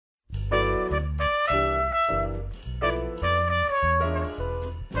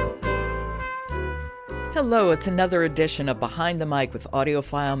Hello, it's another edition of Behind the Mic with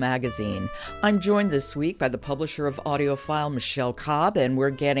AudioFile Magazine. I'm joined this week by the publisher of AudioFile, Michelle Cobb, and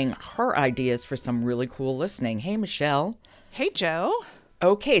we're getting her ideas for some really cool listening. Hey, Michelle. Hey, Joe.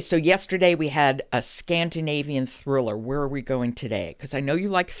 Okay, so yesterday we had a Scandinavian thriller. Where are we going today? Because I know you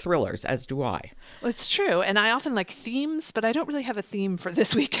like thrillers, as do I. Well, it's true, and I often like themes, but I don't really have a theme for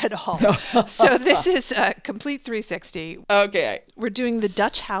this week at all. So this is a complete 360. Okay. We're doing The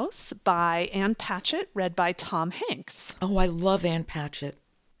Dutch House by Ann Patchett, read by Tom Hanks. Oh, I love Ann Patchett.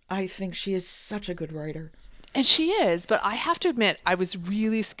 I think she is such a good writer. And she is, but I have to admit, I was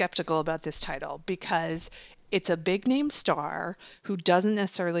really skeptical about this title because it's a big name star who doesn't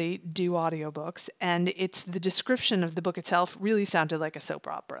necessarily do audiobooks, and it's the description of the book itself really sounded like a soap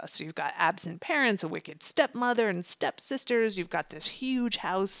opera. So you've got absent parents, a wicked stepmother and stepsisters. You've got this huge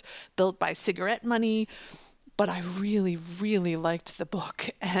house built by cigarette money. But I really, really liked the book,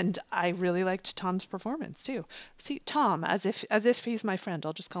 and I really liked Tom's performance too. See, Tom, as if he's my friend,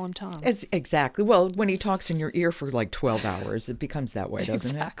 I'll just call him Tom. Exactly. Well, when he talks in your ear for like 12 hours, it becomes that way,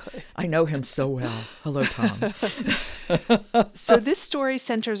 doesn't Exactly. it? I know him so well. Hello, Tom. So this story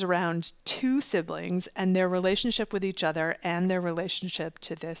centers around two siblings and their relationship with each other and their relationship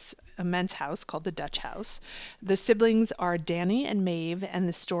to this immense house called the Dutch House. The siblings are Danny and Maeve, and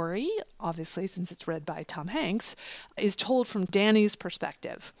the story, obviously since it's read by Tom Hanks, is told from Danny's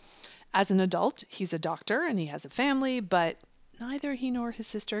perspective. As an adult, he's a doctor and he has a family, but neither he nor his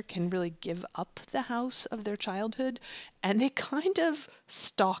sister can really give up the house of their childhood, and they kind of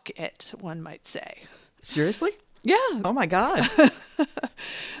stalk it, one might say. Seriously? Yeah. Oh my God.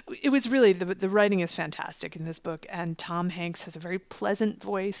 It was really, the writing is fantastic in this book, and Tom Hanks has a very pleasant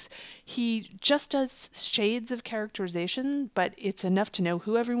voice. He just does shades of characterization, but it's enough to know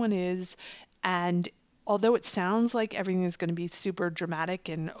who everyone is, and although it sounds like everything is going to be super dramatic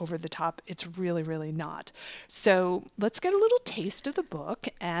and over the top, it's really, really not. So let's get a little taste of the book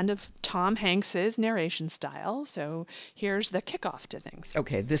and of Tom Hanks's narration style. So here's the kickoff to things.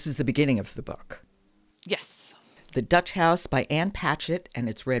 Okay, this is the beginning of the book. Yes. The Dutch House by Ann Patchett, and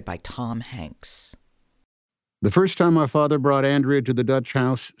it's read by Tom Hanks. The first time my father brought Andrea to the Dutch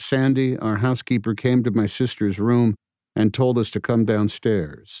house, Sandy, our housekeeper, came to my sister's room and told us to come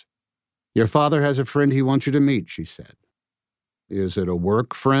downstairs. "Your father has a friend he wants you to meet," she said. "Is it a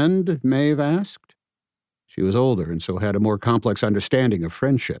work friend?" Maeve asked. She was older and so had a more complex understanding of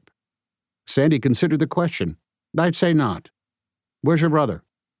friendship. Sandy considered the question. "I'd say not. Where's your brother?"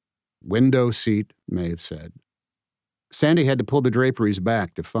 "Window seat," Maeve said. Sandy had to pull the draperies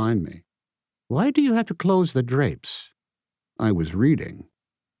back to find me. "Why do you have to close the drapes?" I was reading.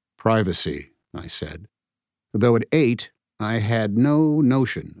 "Privacy," I said. Though at 8, I had no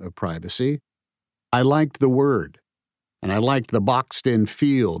notion of privacy. I liked the word, and I liked the boxed-in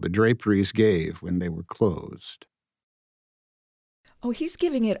feel the draperies gave when they were closed. Oh, he's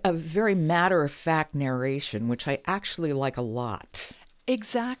giving it a very matter-of-fact narration, which I actually like a lot.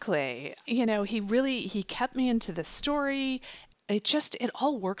 Exactly. You know, he kept me into the story. It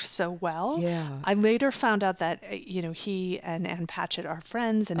all worked so well. Yeah. I later found out that, he and Ann Patchett are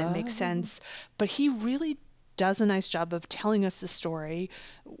friends, and it makes sense. But he really does a nice job of telling us the story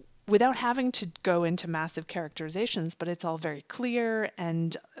without having to go into massive characterizations, but it's all very clear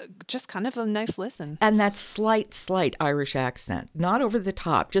and just kind of a nice listen. And that slight Irish accent, not over the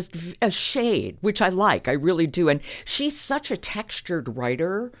top, just a shade, which I like, I really do. And she's such a textured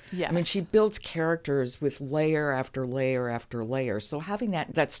writer. Yes. I mean, she builds characters with layer after layer after layer. So having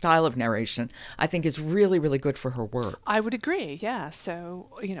that style of narration, I think is really, really good for her work. I would agree, yeah. So,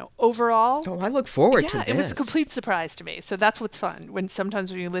 overall... Oh, I look forward to this. Yeah, it was a complete surprise to me. So that's what's fun.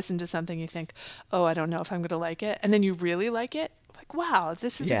 Sometimes when you listen to something, you think, oh, I don't know if I'm going to like it. And then you really like it. Like, wow,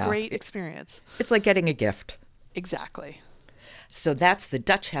 this is a great experience. It's like getting a gift. Exactly. So that's The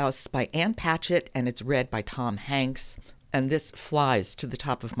Dutch House by Ann Patchett, and it's read by Tom Hanks. And this flies to the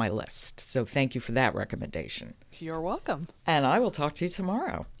top of my list. So thank you for that recommendation. You're welcome. And I will talk to you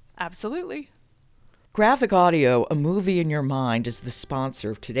tomorrow. Absolutely. Graphic Audio, A Movie in Your Mind, is the sponsor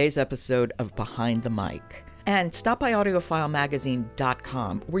of today's episode of Behind the Mic. And stop by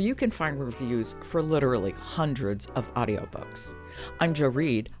audiofilemagazine.com, where you can find reviews for literally hundreds of audiobooks. I'm Jo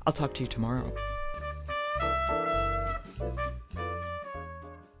Reed. I'll talk to you tomorrow.